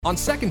On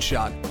Second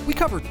Shot, we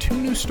cover 2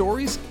 new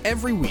stories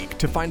every week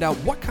to find out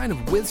what kind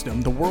of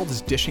wisdom the world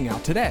is dishing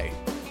out today.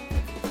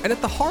 And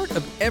at the heart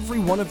of every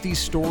one of these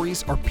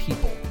stories are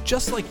people,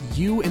 just like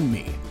you and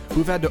me,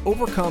 who've had to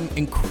overcome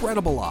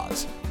incredible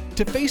odds,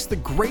 to face the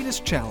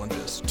greatest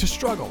challenges, to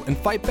struggle and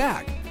fight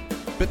back.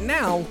 But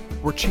now,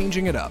 we're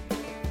changing it up.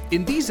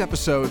 In these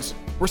episodes,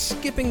 we're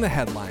skipping the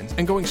headlines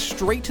and going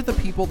straight to the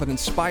people that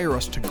inspire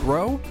us to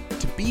grow,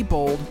 to be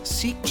bold,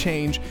 seek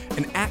change,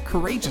 and act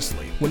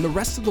courageously when the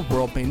rest of the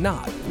world may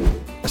not.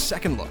 A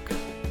second look,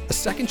 a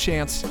second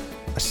chance,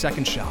 a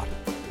second shot.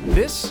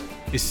 This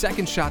is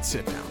Second Shot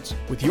Sit-Downs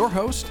with your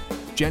host,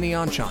 Jenny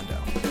Anchondo.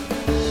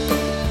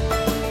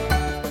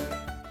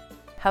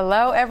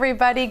 Hello,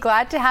 everybody.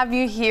 Glad to have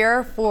you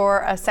here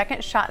for a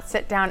Second Shot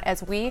Sit-Down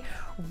as we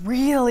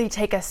really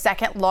take a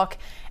second look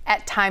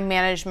at time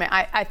management.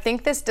 I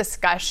think this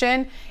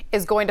discussion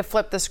is going to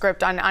flip the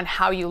script on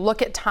how you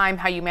look at time,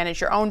 how you manage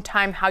your own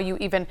time, how you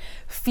even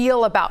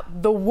feel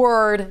about the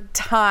word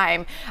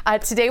time.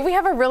 Today we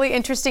have a really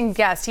interesting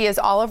guest. He is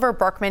Oliver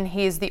Burkeman.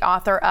 He is the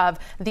author of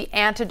The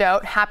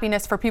Antidote,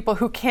 Happiness for People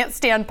Who Can't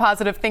Stand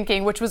Positive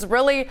Thinking, which was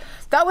really,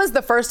 that was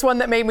the first one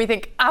that made me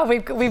think,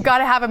 we've got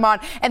to have him on.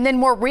 And then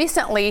more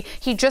recently,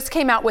 he just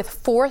came out with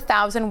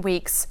 4,000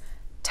 Weeks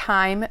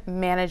Time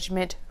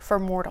Management for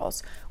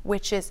Mortals,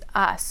 which is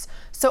us.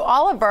 So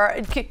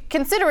Oliver,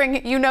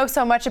 considering you know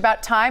so much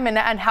about time and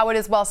how it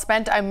is well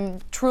spent, I'm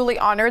truly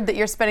honored that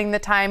you're spending the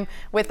time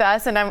with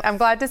us, and I'm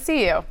glad to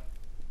see you.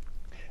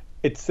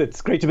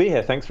 It's great to be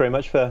here. Thanks very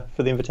much for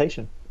the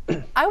invitation.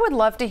 I would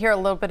love to hear a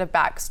little bit of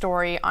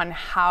backstory on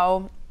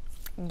how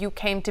you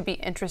came to be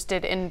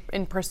interested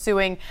in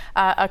pursuing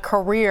a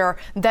career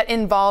that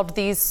involved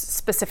these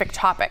specific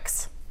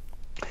topics.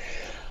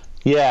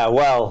 Yeah,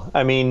 well,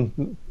 I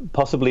mean,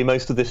 possibly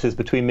most of this is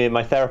between me and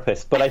my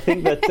therapist, but I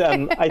think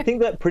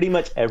that pretty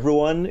much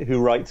everyone who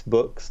writes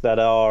books that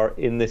are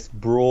in this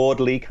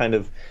broadly kind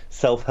of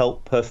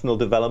self-help personal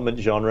development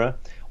genre,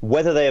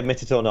 whether they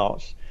admit it or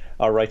not,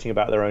 are writing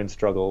about their own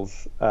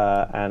struggles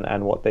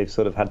and what they've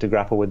sort of had to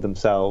grapple with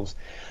themselves.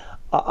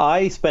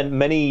 I spent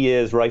many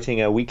years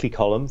writing a weekly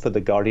column for the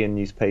Guardian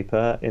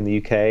newspaper in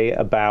the UK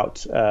about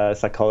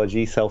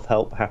psychology,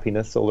 self-help,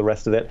 happiness, all the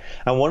rest of it.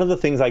 And one of the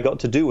things I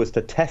got to do was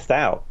to test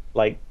out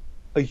like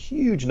a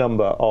huge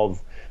number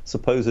of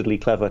supposedly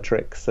clever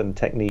tricks and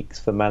techniques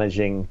for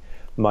managing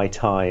my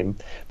time.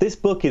 This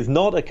book is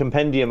not a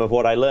compendium of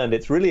what I learned.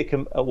 It's really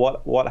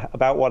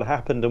what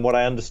happened and what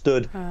I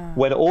understood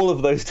when all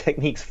of those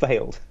techniques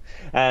failed.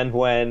 And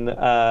when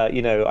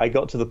I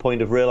got to the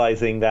point of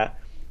realizing that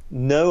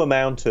no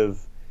amount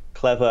of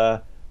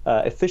clever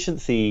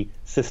efficiency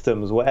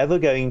systems were ever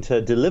going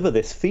to deliver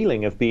this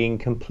feeling of being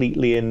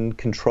completely in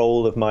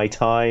control of my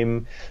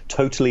time,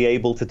 totally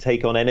able to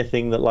take on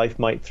anything that life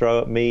might throw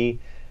at me.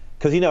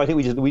 Because, I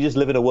think we just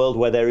live in a world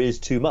where there is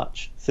too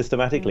much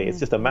systematically. It's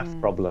just a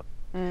math problem.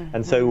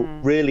 And so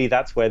really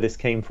that's where this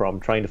came from,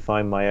 trying to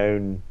find my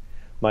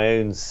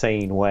own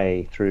sane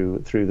way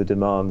through the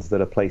demands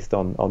that are placed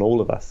on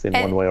all of us in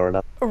one way or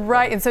another.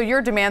 Right, and so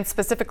your demands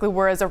specifically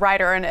were as a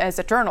writer and as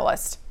a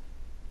journalist.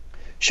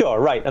 Sure,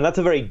 right, and that's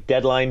a very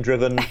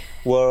deadline-driven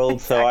world,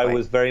 Exactly. So I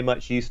was very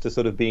much used to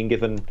sort of being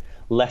given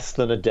less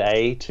than a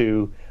day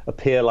to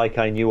appear like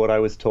I knew what I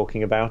was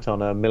talking about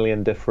on a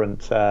million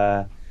different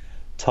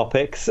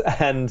topics,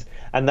 and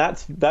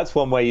that's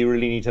one way you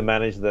really need to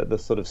manage the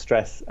sort of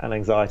stress and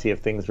anxiety of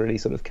things really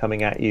sort of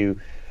coming at you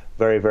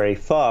very, very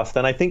fast.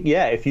 And I think,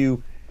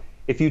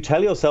 if you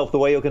tell yourself the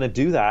way you're going to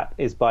do that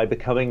is by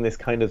becoming this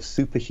kind of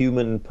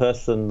superhuman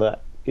person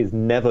that is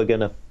never going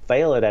to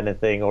fail at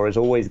anything or is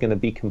always going to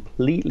be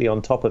completely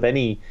on top of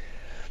any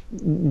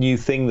new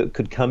thing that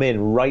could come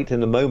in right in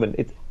the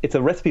moment, it's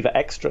a recipe for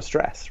extra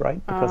stress,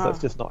 right? Because that's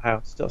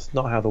just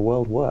not how the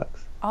world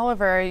works.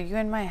 Oliver, are you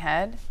in my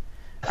head?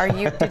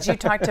 Did you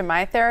talk to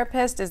my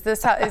therapist? Is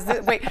this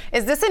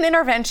an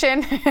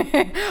intervention?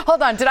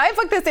 Hold on. Did I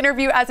book this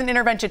interview as an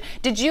intervention?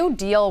 Did you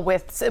deal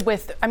with,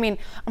 I mean,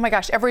 oh my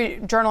gosh,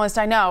 every journalist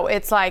I know,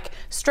 it's like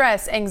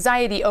stress,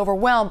 anxiety,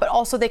 overwhelm, but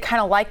also they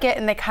kind of like it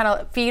and they kind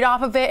of feed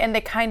off of it and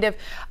they kind of,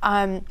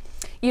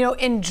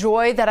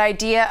 enjoy that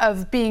idea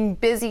of being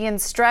busy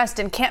and stressed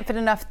and can't fit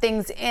enough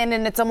things in,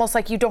 and it's almost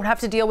like you don't have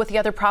to deal with the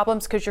other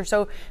problems because you're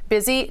so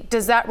busy.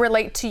 Does that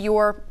relate to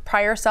your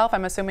prior self?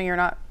 I'm assuming you're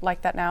not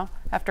like that now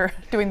after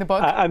doing the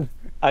book.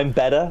 I'm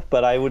better,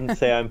 but I wouldn't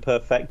say I'm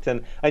perfect.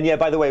 And yeah,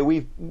 by the way,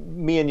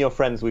 me and your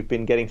friends, we've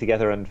been getting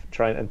together and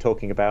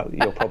talking about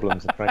your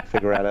problems and trying to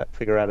figure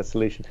out a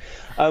solution.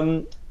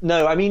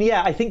 No, I mean,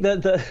 I think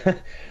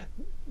that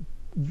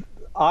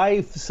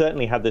I've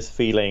certainly had this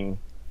feeling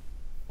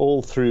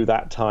all through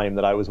that time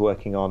that I was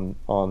working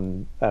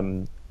on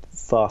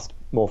faster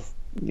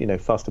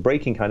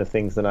breaking kind of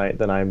things than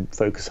I'm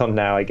focused on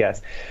now, I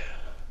guess,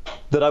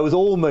 that I was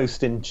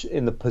almost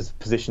in the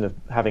position of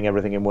having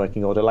everything in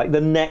working order. Like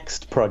the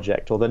next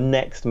project or the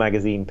next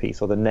magazine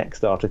piece or the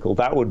next article,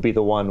 that would be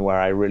the one where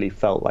I really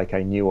felt like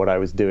I knew what I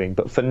was doing.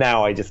 But for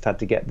now, I just had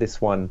to get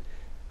this one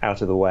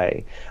out of the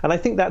way. And I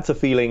think that's a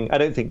feeling, I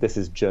don't think this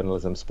is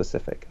journalism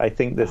specific. I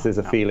think this is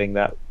a feeling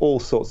that all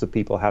sorts of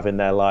people have in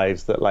their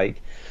lives, that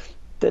like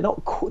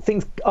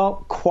things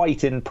aren't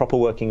quite in proper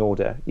working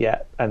order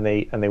yet, and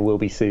they will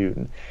be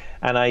soon.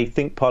 And I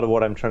think part of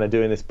what I'm trying to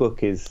do in this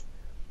book is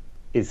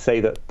say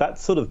that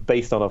that's sort of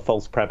based on a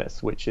false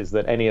premise, which is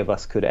that any of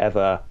us could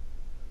ever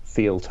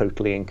feel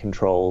totally in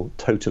control,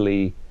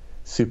 totally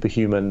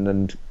superhuman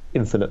and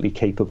infinitely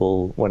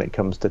capable when it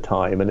comes to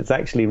time. And it's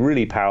actually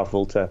really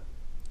powerful to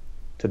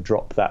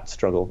drop that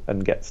struggle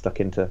and get stuck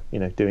into,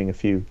 doing a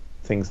few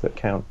things that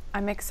count.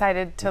 I'm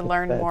excited to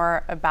learn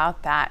more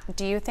about that.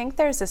 Do you think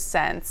there's a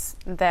sense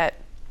that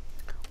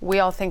we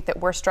all think that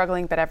we're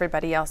struggling, but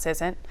everybody else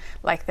isn't?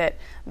 Like that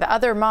the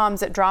other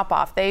moms at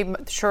drop-off, they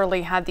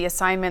surely had the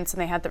assignments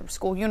and they had the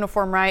school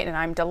uniform right, and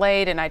I'm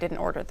delayed and I didn't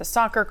order the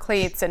soccer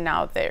cleats and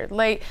now they're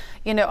late.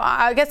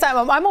 I guess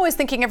I'm always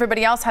thinking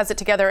everybody else has it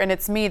together and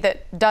it's me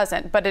that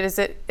doesn't. But is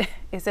it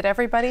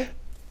everybody?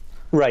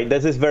 Right. I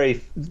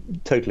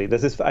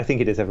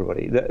think it is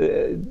everybody,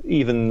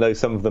 even though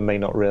some of them may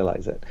not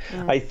realize it.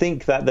 I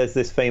think that there's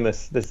this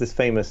famous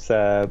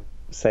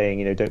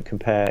saying, don't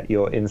compare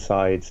your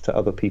insides to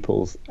other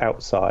people's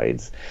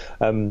outsides.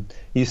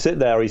 You sit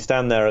there or you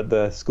stand there at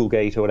the school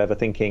gate or whatever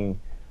thinking,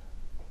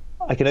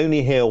 I can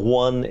only hear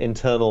one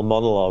internal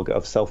monologue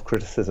of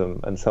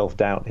self-criticism and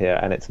self-doubt here,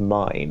 and it's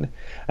mine.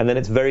 And then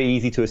it's very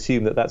easy to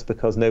assume that that's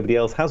because nobody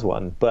else has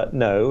one. But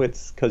no,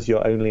 it's because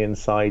you're only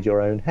inside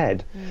your own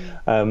head.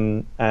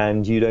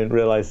 And you don't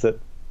realize that,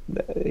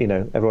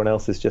 everyone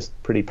else is just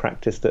pretty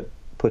practiced at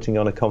putting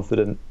on a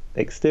confident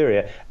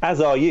exterior,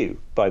 as are you,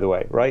 by the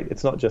way, right?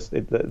 It's not just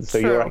so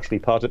True. You're actually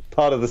part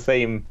of the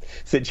same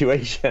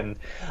situation.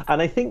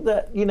 And I think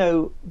that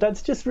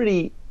that's just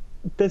really,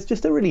 there's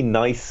just a really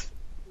nice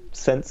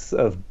sense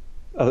of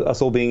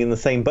us all being in the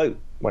same boat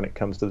when it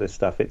comes to this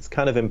stuff. It's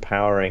kind of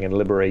empowering and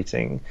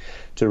liberating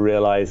to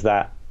realize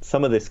that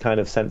some of this kind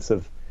of sense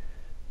of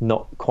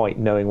not quite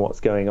knowing what's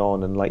going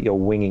on and like you're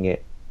winging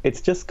it,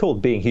 it's just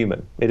called being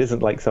human. It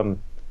isn't like some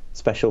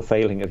special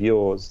failing of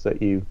yours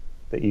that you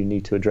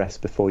need to address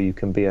before you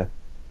can be a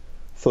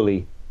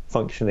fully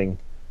functioning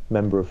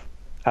member of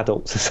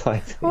adult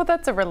society. Well,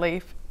 that's a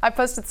relief. I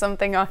posted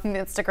something on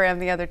Instagram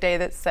the other day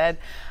that said,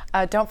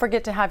 don't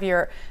forget to have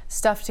your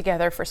stuff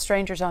together for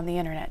strangers on the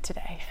internet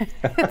today.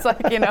 It's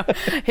like,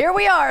 here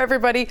we are,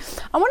 everybody.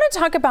 I want to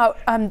talk about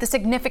the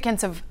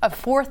significance of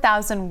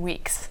 4,000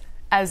 weeks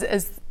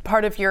as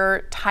part of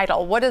your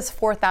title. What does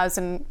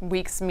 4,000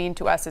 weeks mean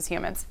to us as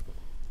humans?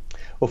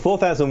 Well,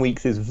 4,000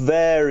 weeks is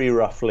very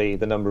roughly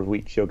the number of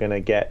weeks you're going to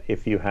get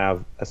if you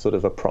have a sort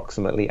of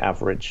approximately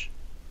average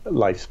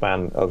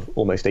lifespan of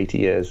almost 80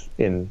 years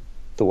in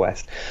the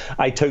West.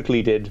 I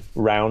totally did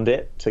round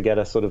it to get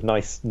a sort of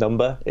nice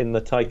number in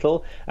the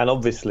title. And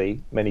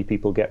obviously, many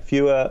people get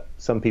fewer,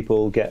 some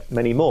people get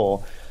many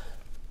more.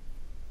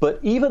 But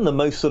even the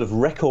most sort of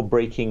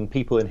record-breaking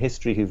people in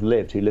history who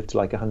lived to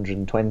like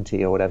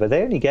 120 or whatever,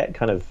 they only get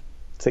kind of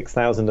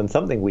 6,000 and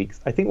something weeks.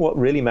 I think what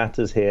really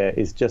matters here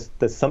is just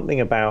there's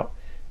something about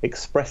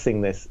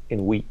expressing this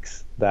in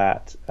weeks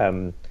that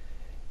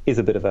is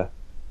a bit of a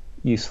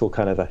useful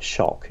kind of a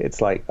shock.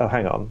 It's like, oh,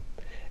 hang on.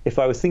 If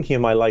I was thinking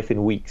of my life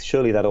in weeks,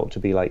 surely that ought to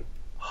be like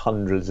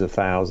hundreds of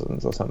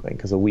thousands or something,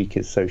 because a week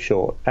is so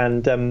short.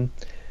 And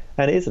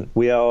it isn't.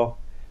 We are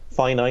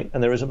finite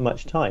and there isn't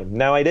much time.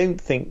 Now, I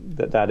don't think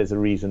that is a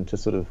reason to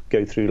sort of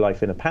go through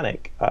life in a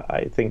panic.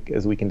 I think,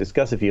 as we can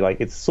discuss if you like,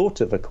 it's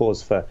sort of a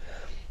cause for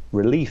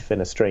relief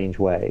in a strange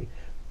way.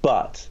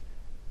 But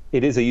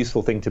it is a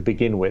useful thing to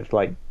begin with,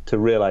 like to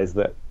realize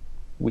that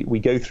we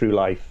go through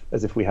life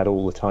as if we had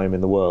all the time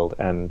in the world,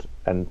 and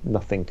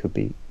nothing could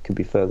be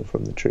further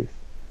from the truth,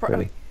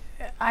 really.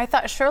 I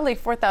thought surely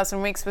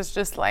 4,000 weeks was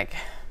just like,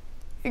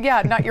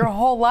 not your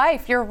whole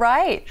life. You're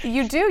right.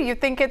 You do. You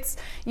think it's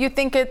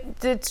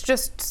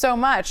just so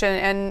much,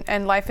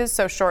 and life is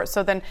so short.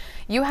 So then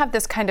you have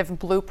this kind of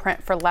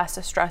blueprint for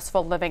less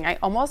stressful living. I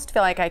almost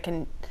feel like I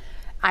can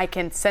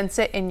sense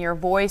it in your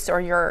voice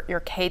or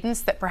your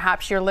cadence that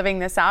perhaps you're living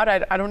this out.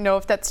 I don't know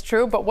if that's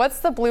true, but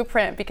what's the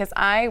blueprint? Because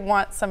I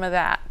want some of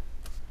that.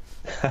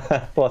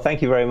 Well,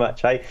 thank you very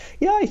much. I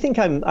think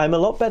I'm a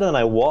lot better than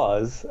I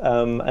was.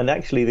 And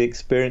actually, the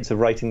experience of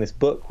writing this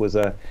book was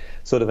a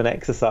sort of an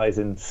exercise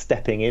in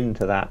stepping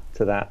into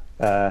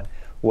that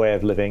way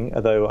of living.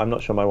 Although I'm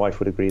not sure my wife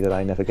would agree that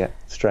I never get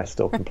stressed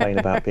or complain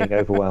about being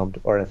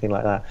overwhelmed or anything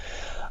like that.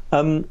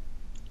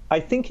 I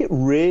think it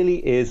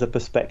really is a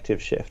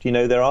perspective shift.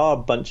 There are a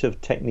bunch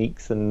of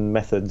techniques and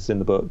methods in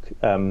the book,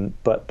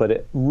 but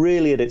it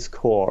really, at its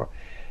core,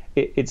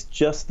 it's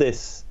just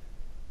this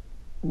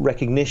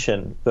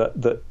recognition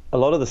that a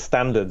lot of the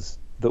standards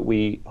that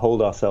we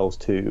hold ourselves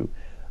to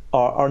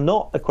are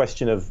not a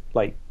question of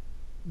like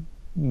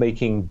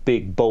making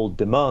big, bold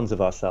demands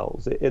of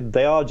ourselves.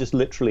 They are just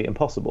literally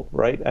impossible,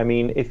 right? I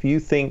mean, if you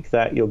think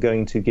that you're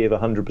going to give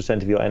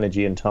 100% of your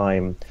energy and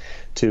time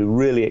to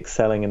really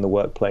excelling in the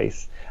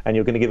workplace, and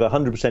you're going to give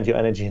 100% of your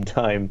energy and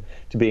time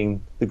to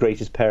being the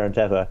greatest parent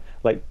ever,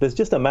 like there's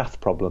just a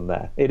math problem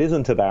there. It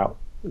isn't about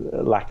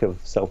lack of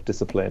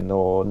self-discipline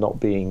or not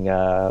being,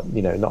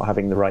 not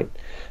having the right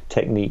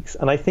techniques.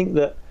 And I think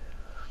that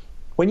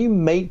when you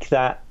make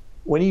that,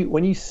 when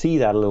you see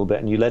that a little bit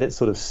and you let it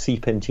sort of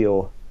seep into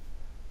your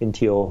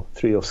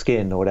through your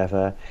skin or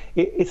whatever,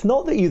 it's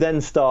not that you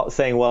then start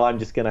saying, well, I'm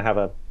just going to have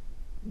a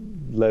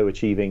low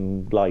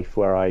achieving life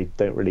where I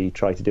don't really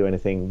try to do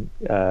anything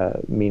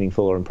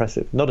meaningful or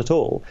impressive. Not at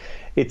all.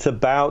 It's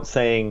about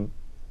saying,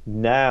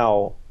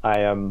 now I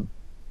am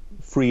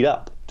freed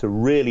up to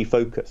really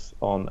focus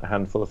on a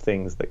handful of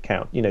things that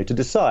count, to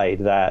decide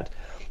that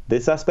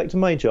this aspect of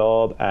my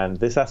job and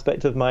this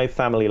aspect of my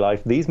family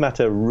life, these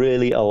matter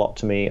really a lot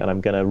to me, and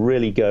I'm going to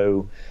really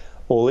go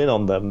all in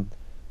on them.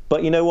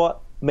 But you know what?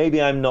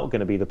 Maybe I'm not going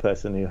to be the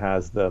person who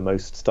has the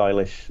most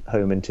stylish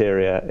home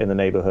interior in the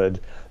neighborhood.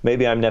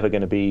 Maybe I'm never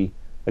going to be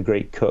a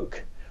great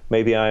cook.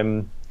 Maybe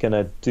I'm going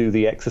to do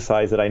the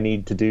exercise that I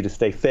need to do to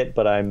stay fit,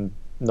 but I'm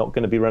not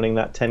going to be running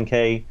that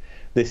 10K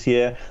this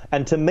year.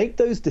 And to make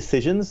those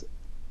decisions,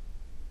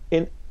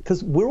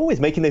 because we're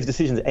always making those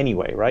decisions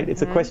anyway, right?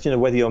 It's a question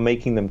of whether you're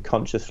making them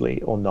consciously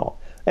or not.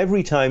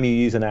 Every time you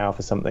use an hour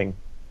for something,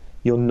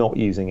 you're not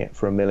using it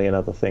for a million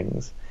other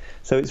things.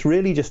 So it's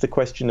really just a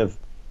question of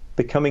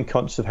becoming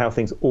conscious of how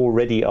things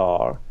already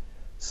are,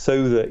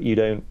 so that you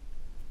don't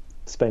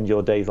spend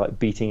your days like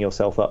beating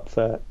yourself up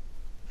for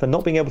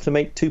not being able to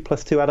make 2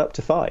 + 2 add up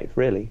to 5,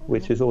 really,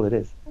 which is all it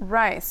is.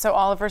 Right. So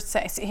Oliver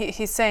says,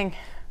 he's saying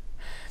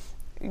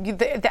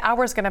the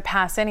hour's going to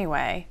pass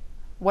anyway.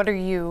 What are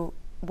you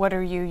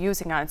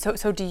using on? So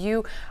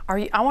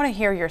I want to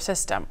hear your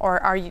system,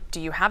 or do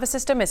you have a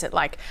system? Is it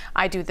like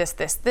I do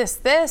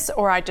this,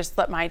 or I just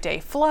let my day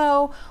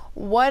flow?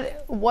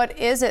 What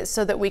is it,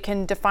 so that we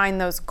can define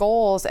those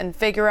goals and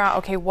figure out,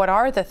 okay, what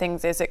are the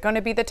things? Is it going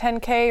to be the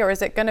 10K, or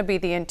is it going to be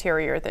the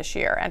interior this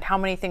year? And how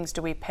many things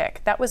do we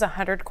pick? That was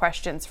 100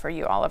 questions for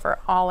you, Oliver,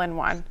 all in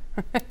one.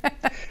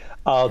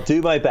 I'll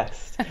do my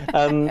best.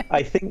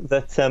 I think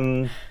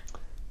that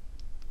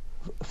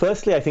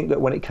firstly, I think that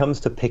when it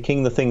comes to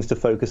picking the things to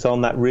focus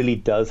on, that really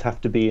does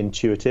have to be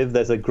intuitive.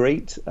 There's a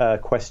great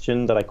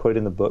question that I quote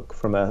in the book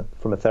from a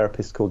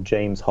therapist called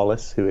James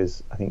Hollis, who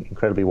is, I think,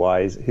 incredibly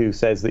wise, who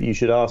says that you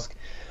should ask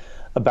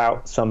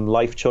about some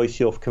life choice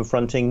you're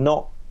confronting.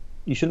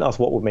 You shouldn't ask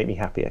what would make me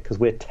happier, because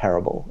we're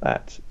terrible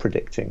at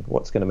predicting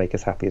what's going to make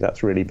us happy.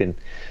 That's really been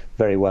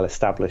very well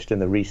established in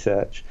the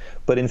research.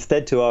 But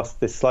instead to ask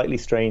this slightly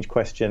strange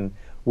question,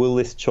 will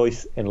this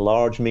choice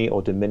enlarge me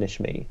or diminish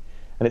me?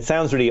 And it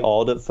sounds really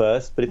odd at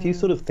first, but if you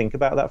sort of think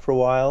about that for a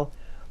while,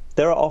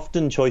 there are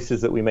often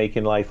choices that we make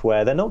in life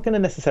where they're not going to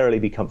necessarily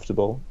be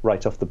comfortable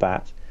right off the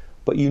bat,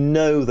 but you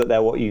know that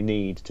they're what you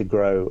need to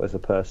grow as a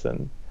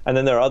person. And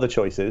then there are other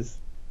choices,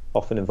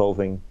 often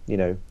involving,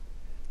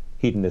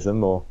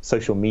 hedonism or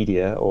social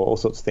media or all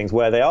sorts of things,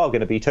 where they are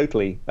going to be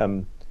totally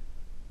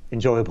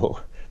enjoyable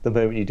the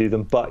moment you do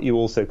them, but you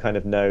also kind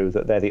of know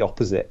that they're the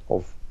opposite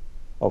of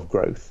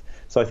growth.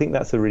 So I think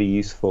that's a really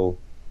useful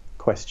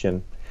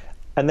question.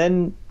 And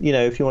then,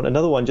 if you want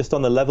another one, just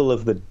on the level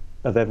of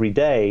every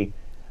day,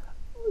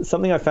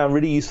 something I found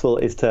really useful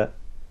is to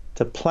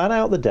plan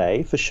out the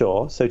day, for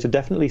sure. So to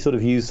definitely sort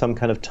of use some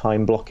kind of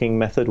time blocking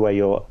method, where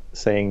you're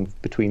saying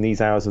between these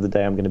hours of the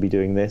day I'm going to be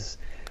doing this,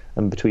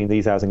 and between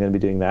these hours I'm going to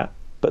be doing that.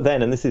 But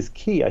then, and this is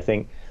key, I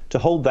think, to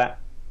hold that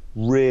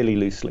really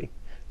loosely,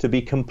 to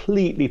be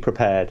completely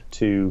prepared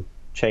to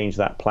change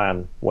that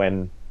plan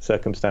when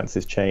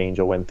circumstances change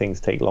or when things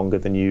take longer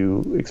than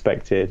you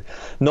expected.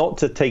 Not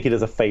to take it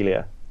as a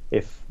failure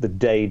if the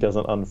day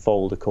doesn't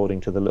unfold according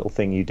to the little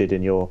thing you did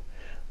in your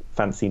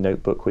fancy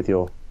notebook with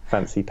your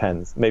fancy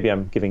pens. Maybe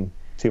I'm giving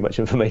too much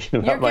information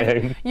about my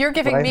own. You're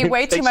giving me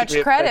way too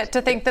much credit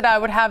to think that I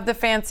would have the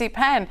fancy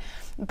pen.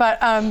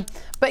 But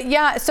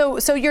yeah,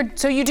 so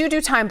you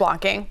do time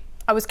blocking.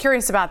 I was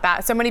curious about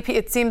that. So many,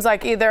 it seems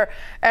like either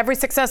every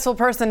successful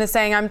person is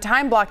saying, I'm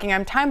time blocking,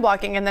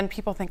 and then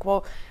people think,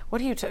 well, how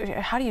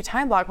do you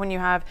time block when you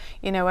have,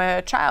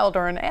 a child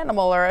or an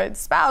animal or a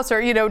spouse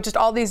or, just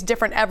all these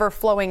different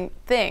ever-flowing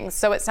things.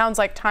 So it sounds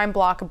like time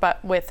block,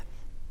 but with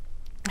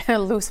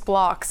loose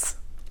blocks.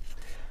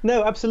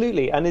 No,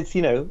 absolutely. And it's,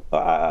 we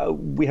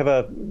have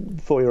a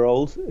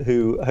 4-year-old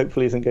who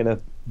hopefully isn't going to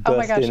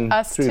burst in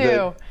through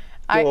the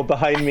door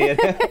behind me.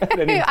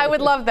 I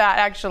would love that,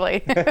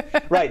 actually.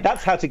 Right,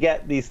 that's how to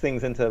get these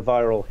things into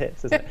viral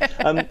hits, isn't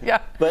it?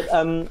 Yeah. But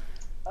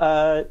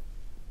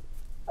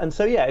and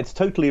so it's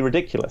totally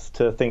ridiculous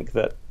to think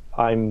that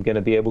I'm going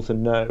to be able to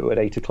know at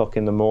 8 o'clock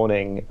in the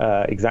morning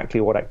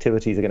exactly what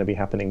activities are going to be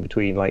happening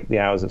between like the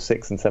hours of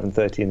 6 and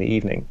 7:30 in the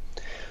evening.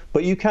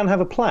 But you can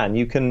have a plan.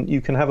 You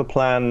can have a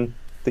plan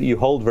that you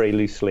hold very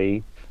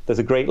loosely. There's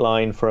a great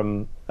line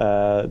from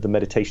the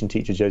meditation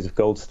teacher Joseph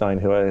Goldstein,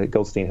 who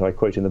I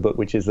quote in the book,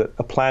 which is that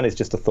a plan is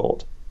just a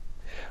thought,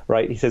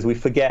 right? He says we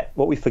forget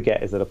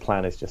is that a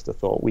plan is just a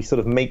thought. We sort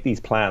of make these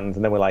plans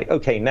and then we're like,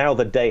 okay, now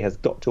the day has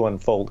got to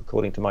unfold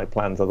according to my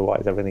plans,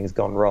 otherwise everything has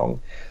gone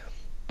wrong.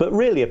 But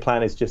really a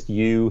plan is just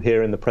you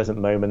here in the present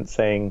moment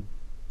saying,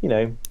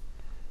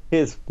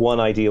 here's one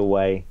ideal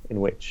way in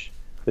which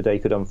the day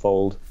could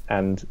unfold,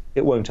 and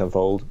it won't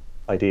unfold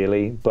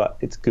ideally, but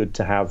it's good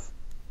to have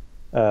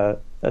a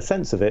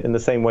sense of it, in the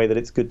same way that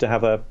it's good to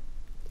have a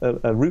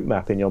route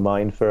map in your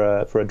mind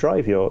for a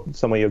drive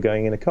somewhere you're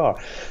going in a car.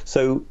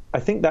 So I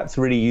think that's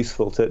really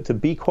useful to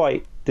be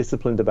quite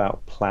disciplined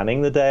about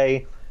planning the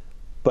day,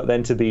 but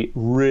then to be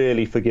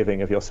really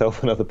forgiving of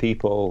yourself and other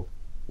people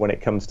when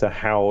it comes to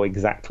how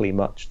exactly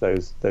much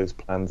those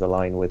plans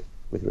align with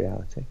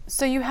reality.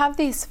 So you have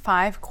these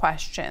 5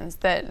 questions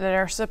that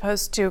are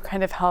supposed to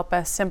kind of help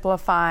us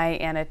simplify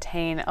and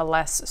attain a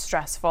less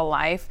stressful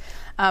life.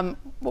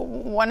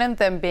 One of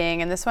them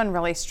being, and this one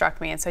really struck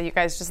me, and so you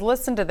guys just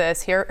listen to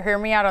this, hear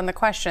me out on the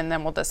question,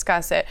 then we'll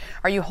discuss it.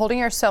 Are you holding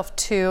yourself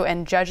to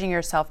and judging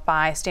yourself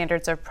by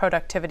standards of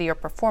productivity or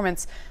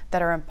performance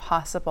that are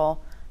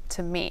impossible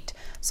to meet?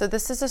 So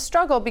this is a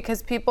struggle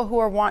because people who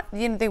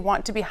they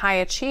want to be high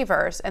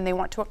achievers and they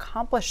want to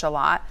accomplish a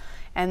lot.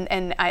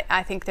 And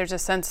I think there's a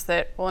sense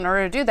that, well, in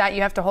order to do that,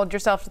 you have to hold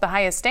yourself to the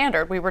highest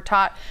standard. We were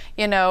taught,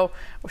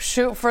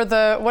 shoot for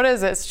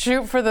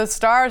the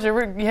stars,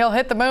 or he'll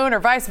hit the moon, or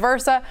vice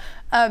versa.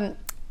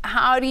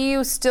 How do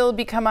you still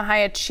become a high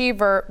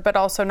achiever, but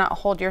also not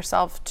hold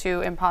yourself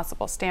to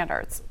impossible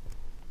standards?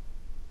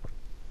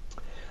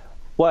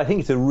 Well, I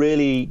think it's a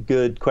really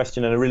good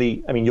question,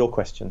 and your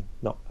question.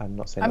 I'm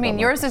not saying.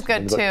 Yours is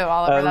good too,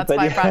 Oliver. That's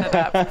why I brought it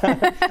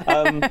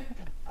up.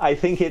 I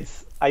think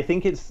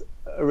it's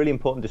a really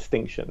important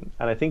distinction,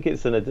 and I think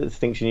it's a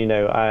distinction.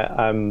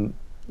 I'm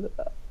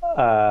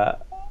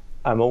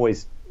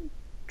always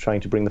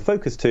trying to bring the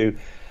focus to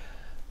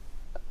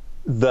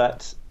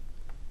that.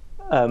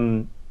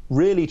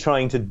 Really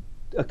trying to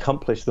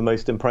accomplish the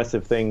most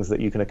impressive things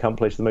that you can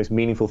accomplish, the most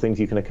meaningful things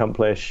you can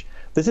accomplish.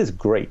 This is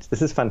great.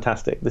 This is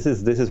fantastic. This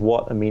is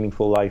what a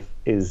meaningful life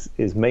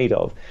is made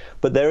of.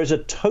 But there is a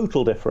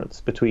total difference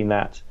between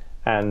that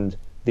and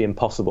the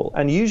impossible.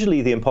 And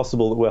usually the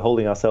impossible that we're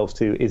holding ourselves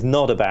to is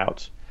not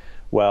about,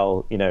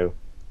 well,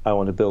 I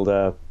want to build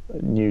a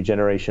new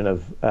generation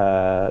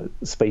of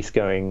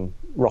space-going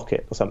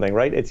rocket or something,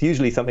 right? It's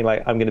usually something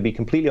like, I'm going to be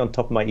completely on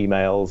top of my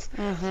emails,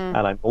 and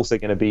I'm also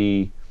going to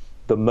be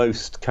the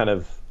most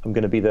I'm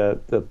going to be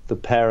the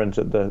parent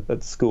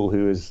at school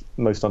who is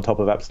most on top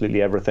of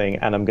absolutely everything,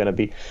 and I'm going to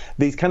be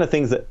these kind of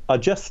things that are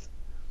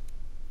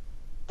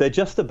they're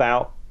just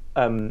about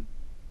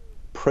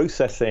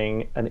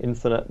processing an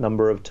infinite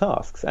number of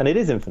tasks. And it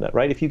is infinite,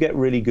 right? If you get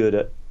really good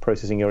at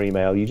processing your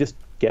email, you just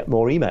get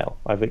more email.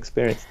 I've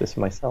experienced this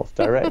myself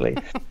directly.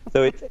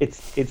 So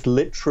it's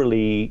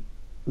literally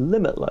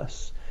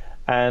limitless.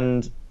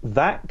 And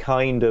that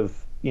kind of,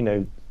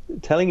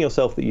 telling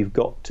yourself that you've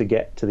got to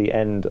get to the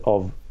end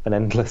of an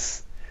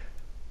endless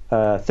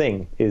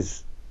thing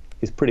is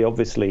pretty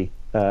obviously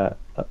not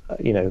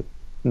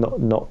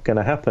going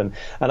to happen.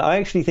 And I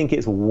actually think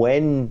it's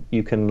when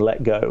you can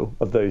let go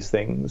of those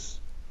things.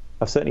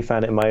 I've certainly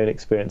found it in my own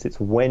experience. It's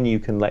when you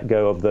can let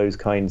go of those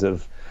kinds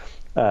of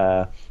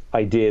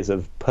ideas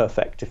of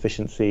perfect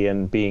efficiency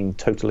and being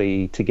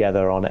totally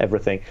together on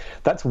everything.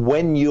 That's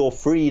when you're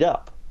freed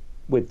up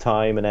with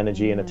time and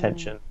energy and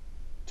attention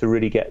to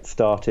really get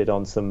started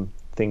on some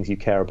things you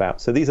care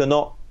about. So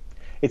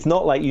it's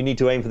not like you need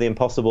to aim for the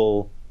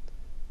impossible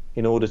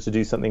in order to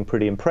do something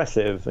pretty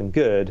impressive and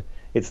good.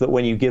 It's that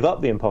when you give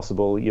up the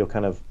impossible, you're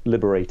kind of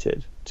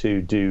liberated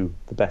to do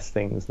the best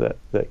things that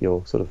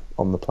you're sort of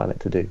on the planet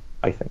to do,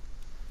 I think.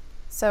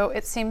 So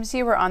it seems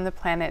you were on the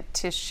planet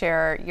to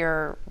share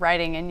your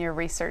writing and your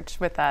research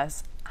with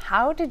us.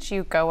 How did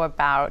you go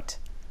about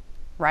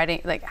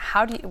writing? Like,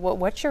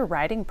 what's your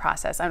writing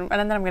process? And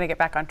then I'm going to get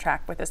back on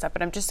track with this stuff,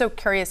 but I'm just so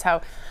curious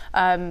how,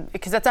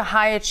 because that's a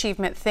high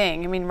achievement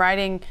thing. I mean,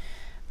 writing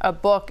a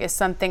book is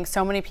something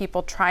so many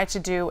people try to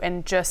do,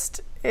 and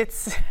just,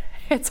 it's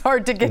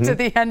hard to get to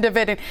the end of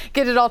it and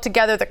get it all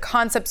together. The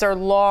concepts are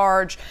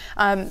large.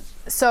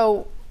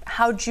 So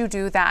how'd you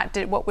do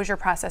that? What was your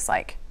process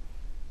like?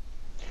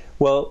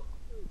 Well,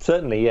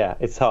 certainly, yeah,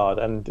 it's hard,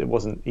 and it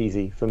wasn't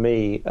easy for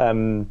me.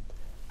 And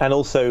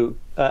also,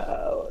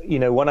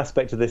 one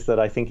aspect of this that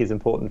I think is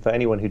important for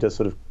anyone who does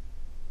sort of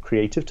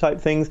creative type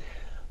things,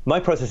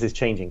 my process is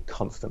changing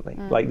constantly.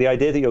 Like the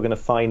idea that you're going to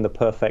find the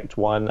perfect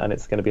one and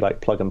it's going to be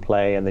like plug and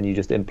play, and then you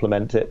just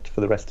implement it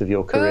for the rest of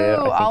your career.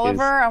 Ooh,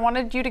 Oliver, I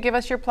wanted you to give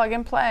us your plug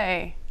and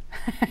play.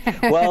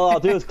 Well, I'll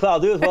do as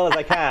well as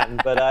I can,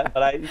 but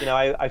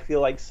I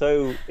feel like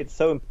it's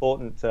so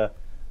important to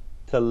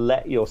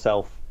let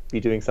yourself be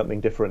doing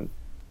something different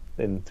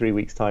in 3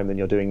 weeks' time than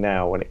you're doing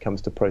now when it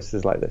comes to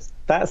processes like this.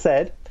 That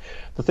said,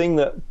 the thing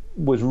that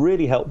was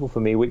really helpful for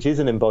me, which is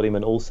an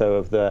embodiment also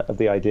of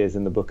the ideas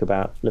in the book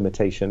about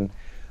limitation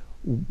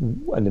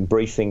and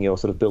embracing your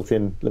sort of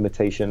built-in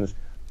limitations,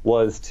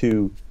 was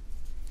to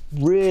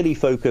really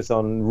focus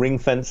on ring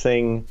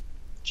fencing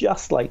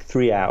just like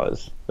 3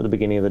 hours at the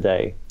beginning of the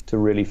day to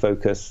really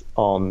focus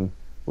on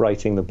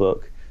writing the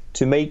book,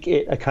 to make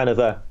it a kind of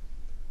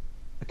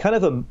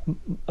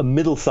a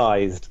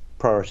middle-sized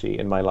priority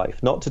in my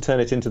life, not to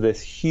turn it into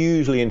this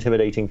hugely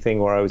intimidating thing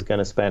where I was going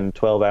to spend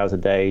 12 hours a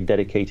day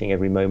dedicating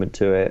every moment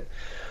to it,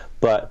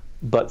 but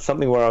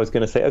something where I was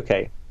going to say,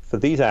 okay, for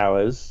these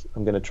hours,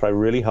 I'm going to try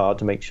really hard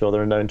to make sure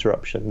there are no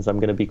interruptions. I'm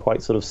going to be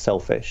quite sort of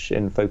selfish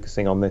in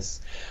focusing on this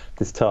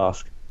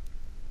task.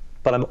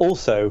 But I'm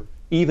also,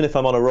 even if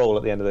I'm on a roll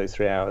at the end of those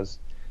 3 hours,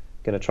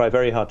 going to try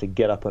very hard to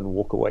get up and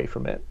walk away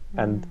from it.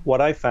 And what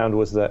I found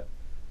was that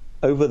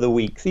over the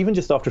weeks, even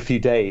just after a few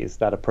days,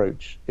 that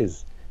approach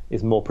is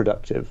more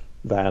productive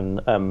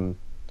than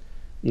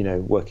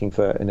working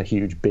in a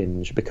huge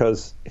binge.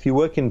 Because if you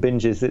work in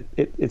binges,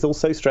 it's all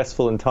so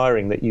stressful and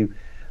tiring that you,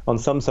 on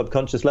some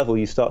subconscious level,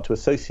 you start to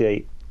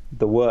associate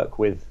the work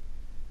with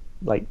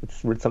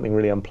it's something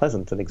really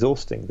unpleasant and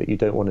exhausting that you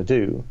don't want to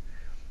do.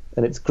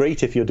 And it's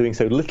great if you're doing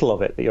so little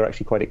of it that you're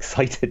actually quite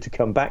excited to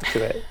come back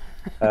to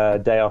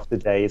it day after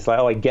day. It's like,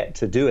 oh, I get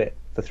to do it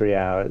for 3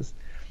 hours.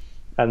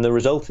 And the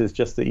result is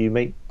just that you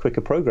make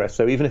quicker progress.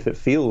 So even if it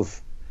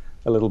feels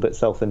a little bit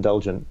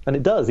self-indulgent, and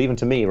it does, even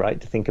to me, right,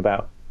 to think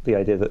about the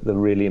idea that the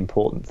really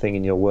important thing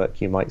in your work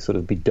you might sort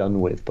of be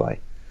done with by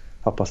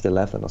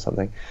 11:30 or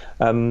something.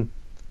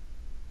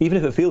 Even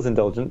if it feels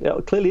indulgent,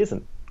 it clearly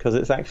isn't, because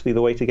it's actually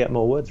the way to get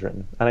more words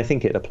written. And I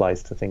think it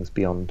applies to things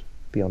beyond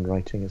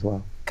writing as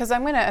well. Because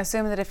I'm going to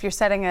assume that if you're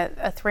setting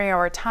a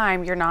 3-hour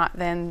time, you're not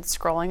then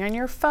scrolling on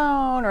your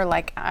phone or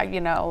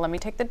let me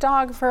take the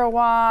dog for a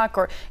walk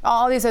or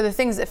all these other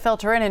things that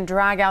filter in and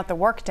drag out the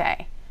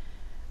workday,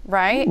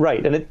 right?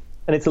 Right, and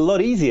it's a lot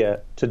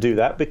easier to do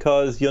that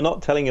because you're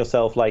not telling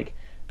yourself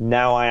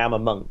now I am a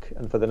monk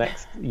and for the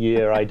next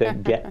year I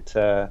don't get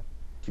to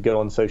go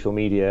on social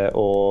media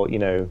or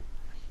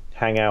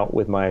hang out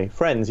with my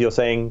friends. You're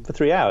saying for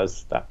 3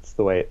 hours that's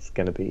the way it's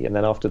going to be, and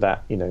then after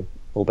that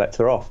all bets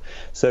are off.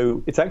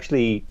 So it's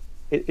actually,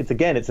 it's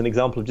an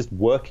example of just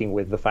working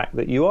with the fact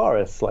that you are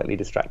a slightly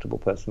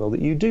distractible person, or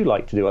that you do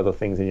like to do other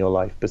things in your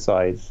life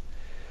besides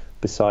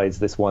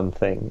this one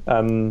thing,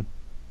 and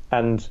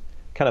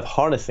kind of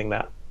harnessing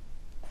that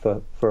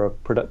for a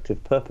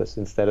productive purpose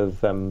instead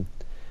of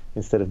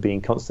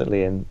being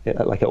constantly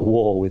at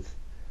war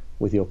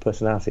with your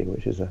personality,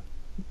 which is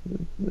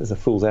a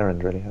fool's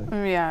errand, really.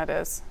 Yeah, it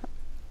is.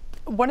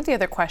 One of the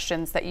other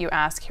questions that you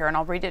ask here, and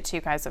I'll read it to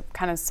you guys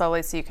kind of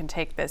slowly so you can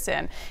take this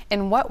in.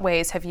 In what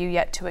ways have you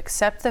yet to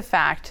accept the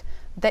fact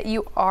that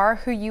you are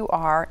who you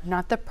are,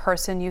 not the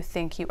person you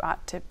think you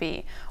ought to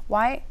be?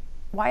 Why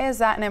is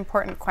that an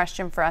important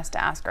question for us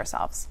to ask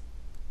ourselves?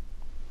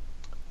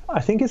 I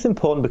think it's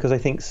important because I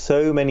think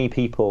so many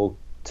people,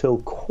 till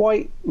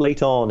quite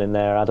late on in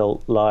their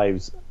adult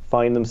lives,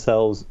 find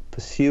themselves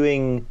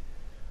pursuing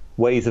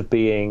ways of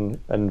being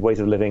and ways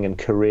of living and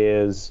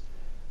careers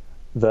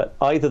that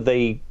either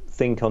they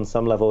think on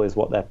some level is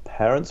what their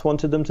parents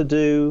wanted them to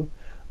do,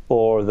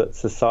 or that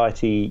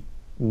society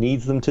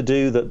needs them to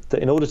do, that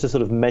in order to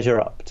sort of measure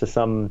up to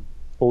some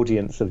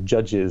audience of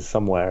judges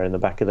somewhere in the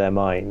back of their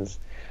minds,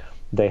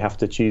 they have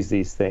to choose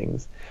these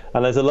things.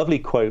 And there's a lovely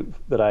quote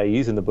that I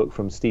use in the book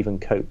from Stephen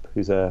Cope,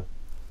 who's a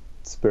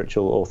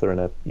spiritual author and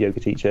a yoga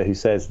teacher, who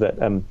says that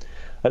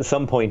at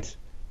some point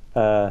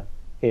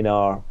in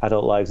our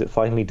adult lives, it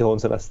finally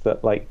dawns on us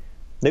that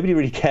nobody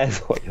really cares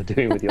what you're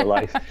doing with your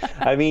life.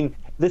 I mean,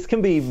 this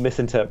can be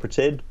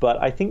misinterpreted,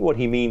 but I think what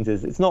he means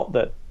is it's not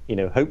that,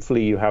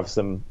 hopefully you have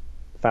some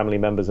family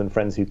members and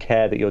friends who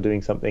care that you're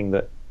doing something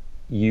that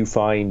you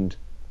find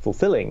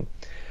fulfilling.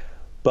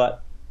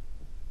 But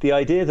the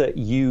idea that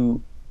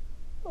you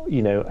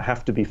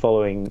have to be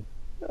following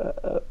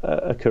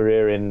a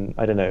career in,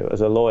 I don't know, as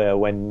a lawyer,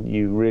 when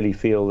you really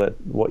feel that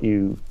what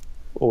you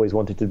always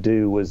wanted to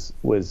do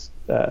was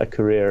a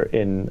career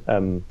in,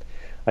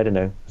 I don't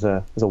know, as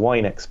a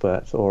wine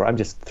expert, or I'm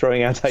just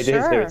throwing out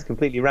ideas here, it's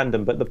completely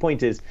random. But the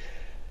point is,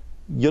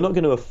 you're not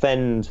going to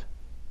offend,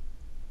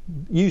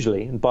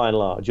 usually, and by and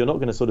large, you're not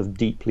going to sort of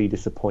deeply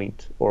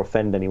disappoint or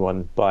offend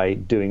anyone by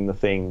doing the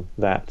thing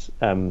that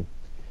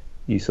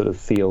you sort of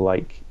feel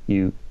like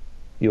you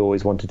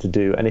always wanted to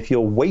do. And if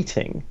you're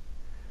waiting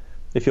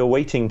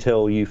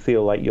till you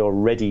feel like you're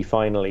ready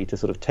finally to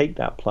sort of take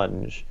that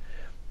plunge,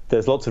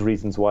 there's lots of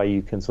reasons why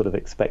you can sort of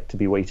expect to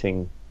be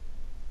waiting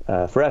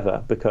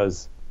forever,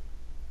 because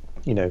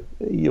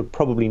you're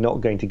probably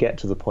not going to get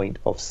to the point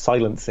of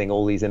silencing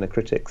all these inner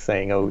critics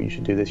saying, oh, you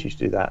should do this, you should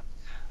do that.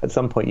 At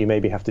some point you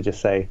maybe have to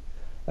just say,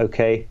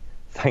 okay,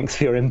 thanks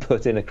for your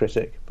input, inner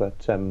critic,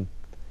 but I'm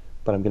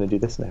going to do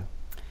this now.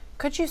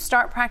 Could you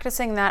start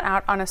practicing that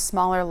out on a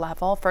smaller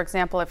level? For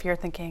example, if you're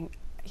thinking,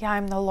 yeah,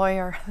 I'm the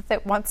lawyer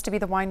that wants to be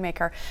the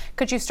winemaker.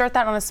 Could you start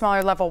that on a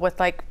smaller level with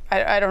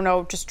I don't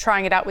know, just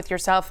trying it out with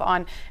yourself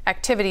on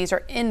activities or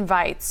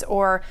invites,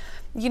 or,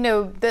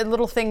 the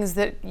little things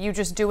that you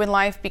just do in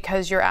life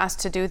because you're asked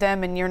to do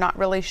them and you're not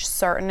really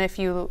certain if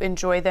you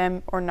enjoy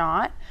them or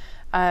not,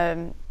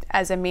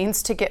 as a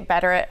means to get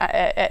better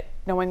at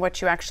knowing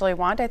what you actually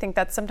want? I think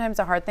that's sometimes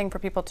a hard thing for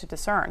people to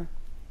discern.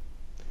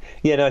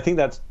 Yeah, no, I think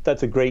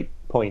that's a great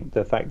point,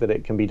 the fact that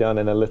it can be done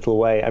in a little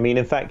way. I mean,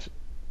 in fact,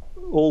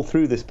 all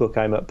through this book,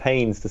 I'm at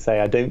pains to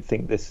say I don't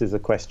think this is a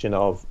question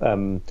of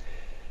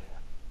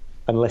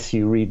unless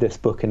you read this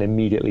book and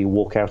immediately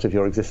walk out of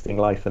your existing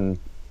life and,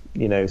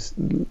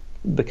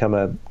 become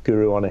a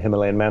guru on a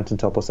Himalayan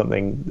mountaintop or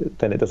something,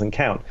 then it doesn't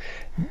count.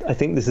 I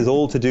think this is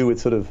all to do with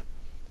sort of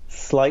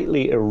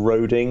slightly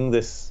eroding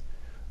this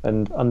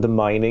and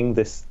undermining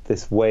this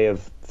way of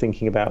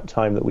thinking about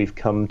time that we've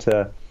come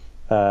to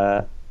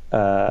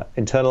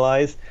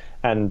internalize,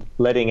 and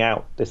letting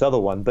out this other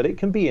one. But it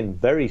can be in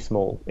very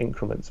small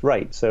increments,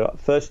 right? So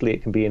firstly,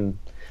 it can be in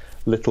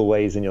little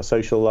ways in your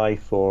social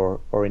life, or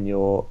in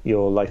your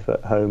life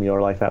at home,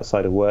 your life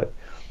outside of work.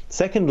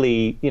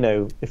 Secondly,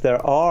 if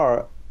there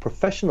are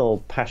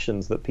professional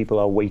passions that people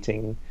are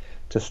waiting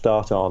to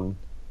start on,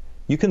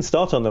 you can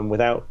start on them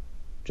without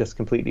just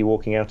completely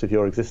walking out of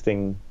your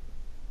existing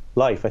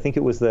life. I think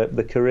it was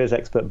the careers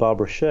expert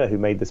Barbara Sher who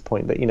made this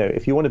point that,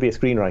 if you want to be a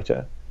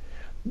screenwriter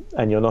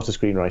and you're not a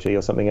screenwriter,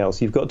 you're something else,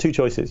 you've got two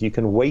choices. You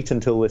can wait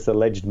until this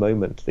alleged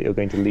moment that you're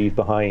going to leave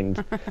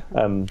behind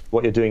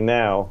what you're doing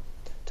now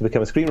to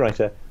become a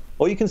screenwriter,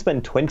 or you can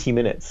spend 20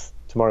 minutes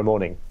tomorrow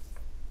morning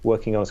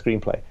working on a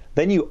screenplay.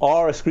 Then you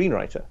are a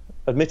screenwriter,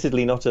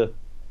 admittedly not a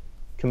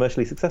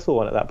commercially successful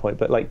one at that point,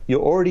 but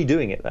you're already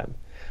doing it then.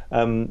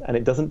 And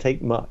it doesn't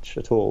take much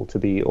at all to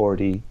be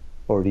already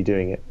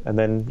doing it. And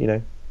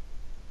then,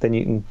 then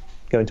you can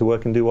go into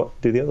work and do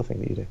the other thing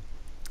that you do.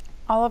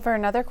 Oliver,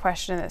 another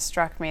question that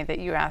struck me that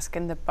you ask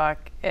in the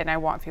book, and I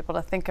want people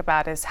to think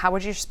about, is how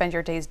would you spend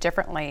your days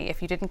differently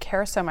if you didn't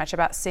care so much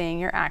about seeing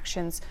your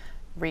actions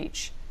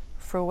reach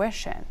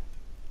fruition?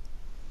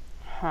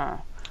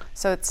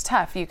 So it's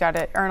tough. You got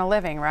to earn a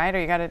living, right? Or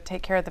you got to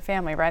take care of the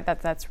family, right?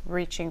 That's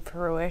reaching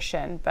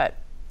fruition. But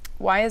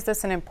why is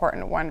this an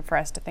important one for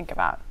us to think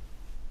about?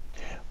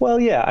 Well,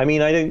 yeah. I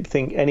mean, I don't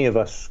think any of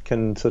us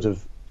can sort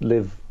of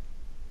live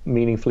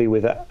meaningfully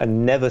with it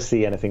and never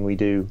see anything we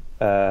do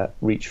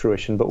reach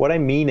fruition. But what I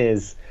mean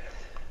is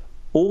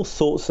all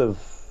sorts of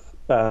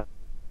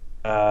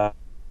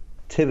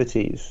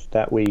activities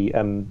that we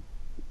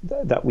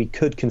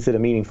could consider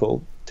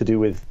meaningful, to do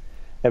with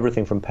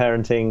everything from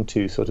parenting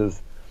to sort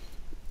of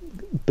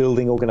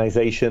building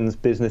organizations,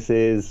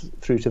 businesses,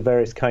 through to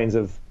various kinds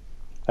of,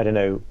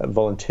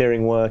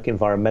 volunteering work,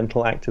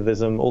 environmental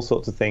activism, all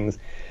sorts of things.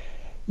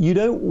 You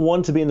don't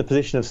want to be in the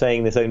position of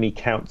saying this only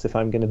counts if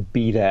I'm going to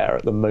be there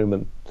at the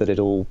moment that it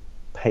all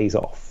pays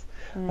off.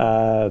 You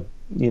don't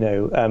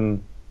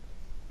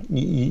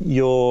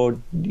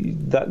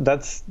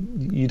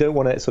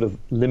want to sort of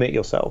limit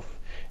yourself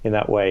in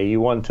that way.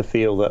 You want to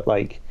feel that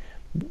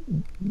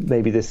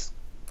maybe this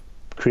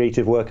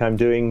creative work I'm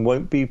doing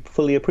won't be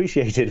fully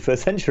appreciated for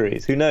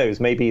centuries. Who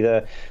knows? Maybe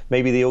the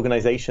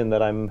organization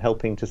that I'm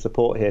helping to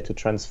support here to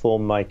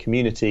transform my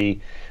community,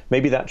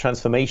 maybe that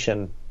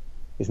transformation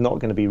is not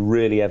going to be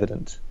really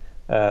evident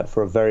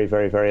for a very,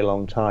 very, very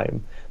long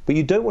time. But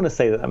you don't want to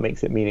say that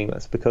makes it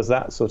meaningless, because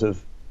that sort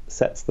of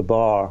sets the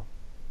bar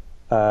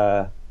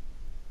far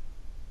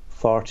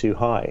too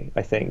high,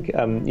 I think.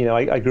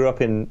 I grew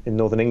up in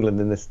northern England,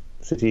 in this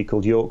city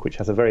called York, which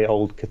has a very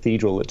old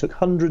cathedral that took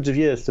hundreds of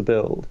years to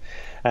build.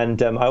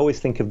 And I always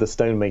think of the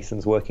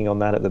stonemasons working on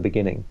that at the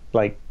beginning.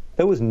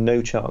 There was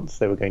no chance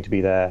they were going to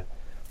be there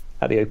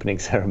at the opening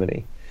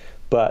ceremony.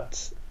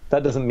 But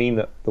that doesn't mean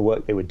that the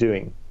work they were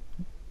doing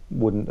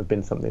wouldn't have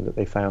been something that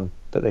they found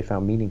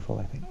meaningful,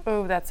 I think.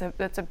 Oh, that's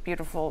a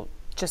beautiful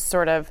just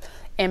sort of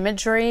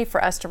imagery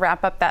for us to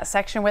wrap up that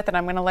section with, and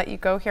I'm going to let you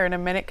go here in a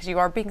minute because you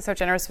are being so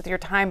generous with your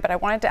time. But I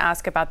wanted to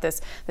ask about this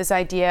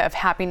idea of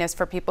happiness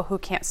for people who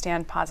can't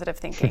stand positive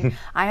thinking.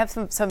 I have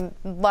some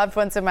loved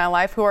ones in my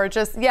life who are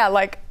just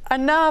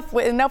enough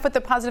with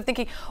the positive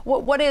thinking.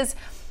 What is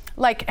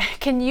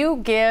can you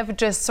give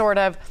just sort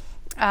of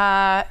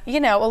a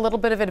little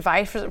bit of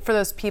advice for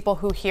those people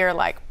who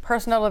hear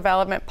personal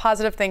development,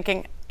 positive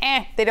thinking,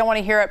 they don't want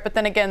to hear it, but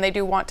then again, they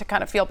do want to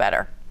kind of feel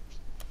better?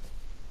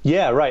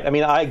 Yeah, right. I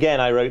mean,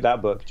 I wrote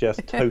that book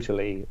just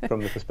totally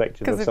from the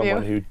perspective of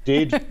someone who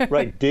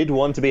did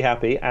want to be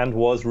happy and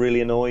was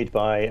really annoyed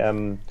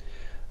by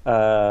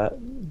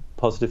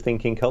positive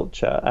thinking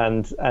culture.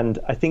 And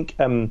I think,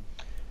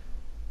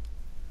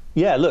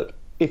 look,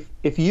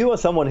 if you are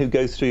someone who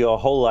goes through your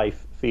whole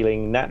life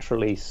feeling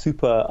naturally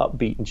super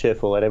upbeat and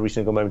cheerful at every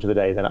single moment of the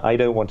day, then I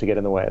don't want to get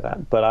in the way of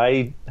that. But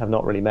I have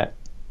not really met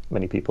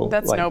many people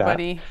like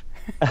nobody.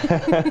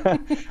 That.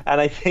 And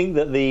I think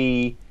that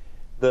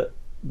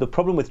the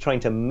problem with trying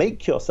to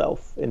make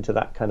yourself into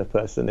that kind of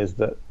person is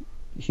that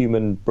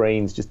human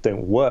brains just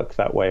don't work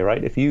that way,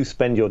 right? If you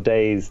spend your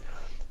days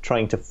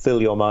trying to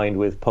fill your mind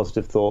with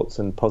positive thoughts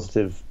and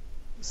positive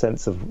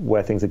sense of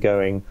where things are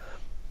going,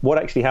 what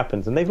actually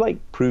happens, and they've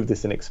proved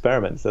this in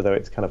experiments, although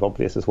it's kind of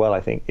obvious as well, I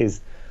think, is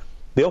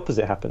the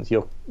opposite happens.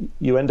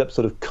 You end up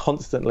sort of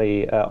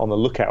constantly on the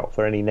lookout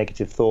for any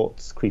negative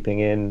thoughts creeping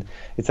in.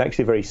 It's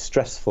actually a very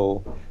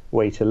stressful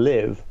way to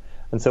live.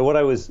 And so what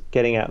I was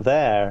getting at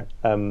there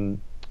in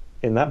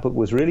that book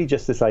was really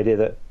just this idea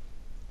that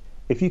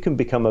if you can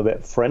become a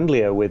bit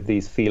friendlier with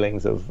these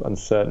feelings of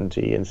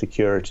uncertainty,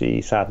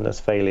 insecurity, sadness,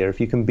 failure,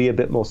 if you can be a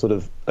bit more sort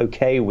of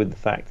okay with the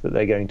fact that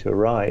they're going to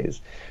arise,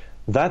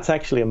 that's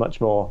actually a much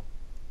more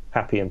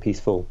happy and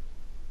peaceful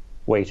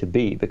way to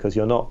be, because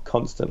you're not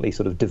constantly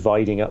sort of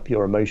dividing up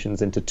your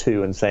emotions into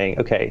two and saying,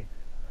 okay,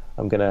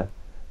 I'm going to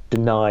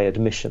deny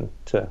admission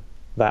to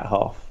that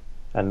half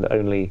and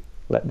only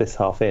let this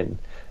half in.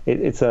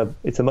 It's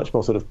a much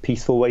more sort of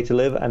peaceful way to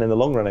live, and in the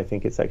long run, I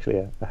think it's actually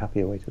a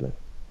happier way to live.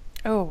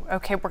 Oh,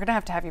 okay. We're going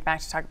to have you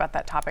back to talk about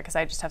that topic because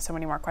I just have so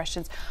many more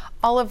questions.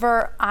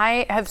 Oliver,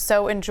 I have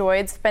so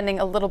enjoyed spending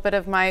a little bit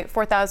of my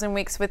 4,000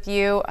 weeks with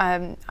you.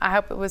 I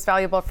hope it was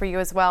valuable for you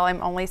as well.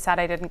 I'm only sad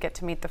I didn't get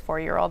to meet the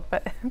 4-year-old,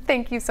 but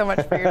thank you so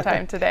much for your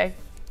time today.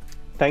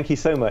 Thank you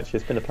so much.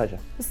 It's been a pleasure.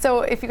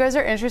 So if you guys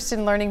are interested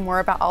in learning more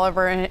about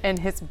Oliver and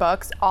his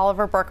books,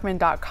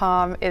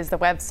 oliverburkeman.com is the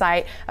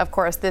website. Of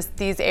course,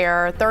 these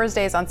air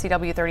Thursdays on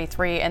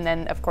CW33, and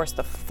then, of course,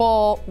 the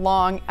full,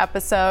 long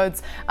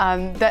episodes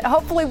that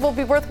hopefully will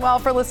be worthwhile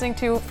for listening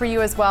to for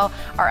you as well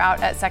are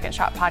out at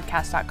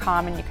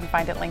secondshotpodcast.com, and you can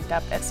find it linked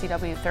up at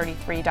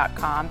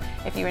CW33.com.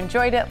 If you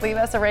enjoyed it, leave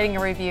us a rating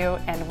and review,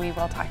 and we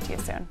will talk to you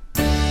soon.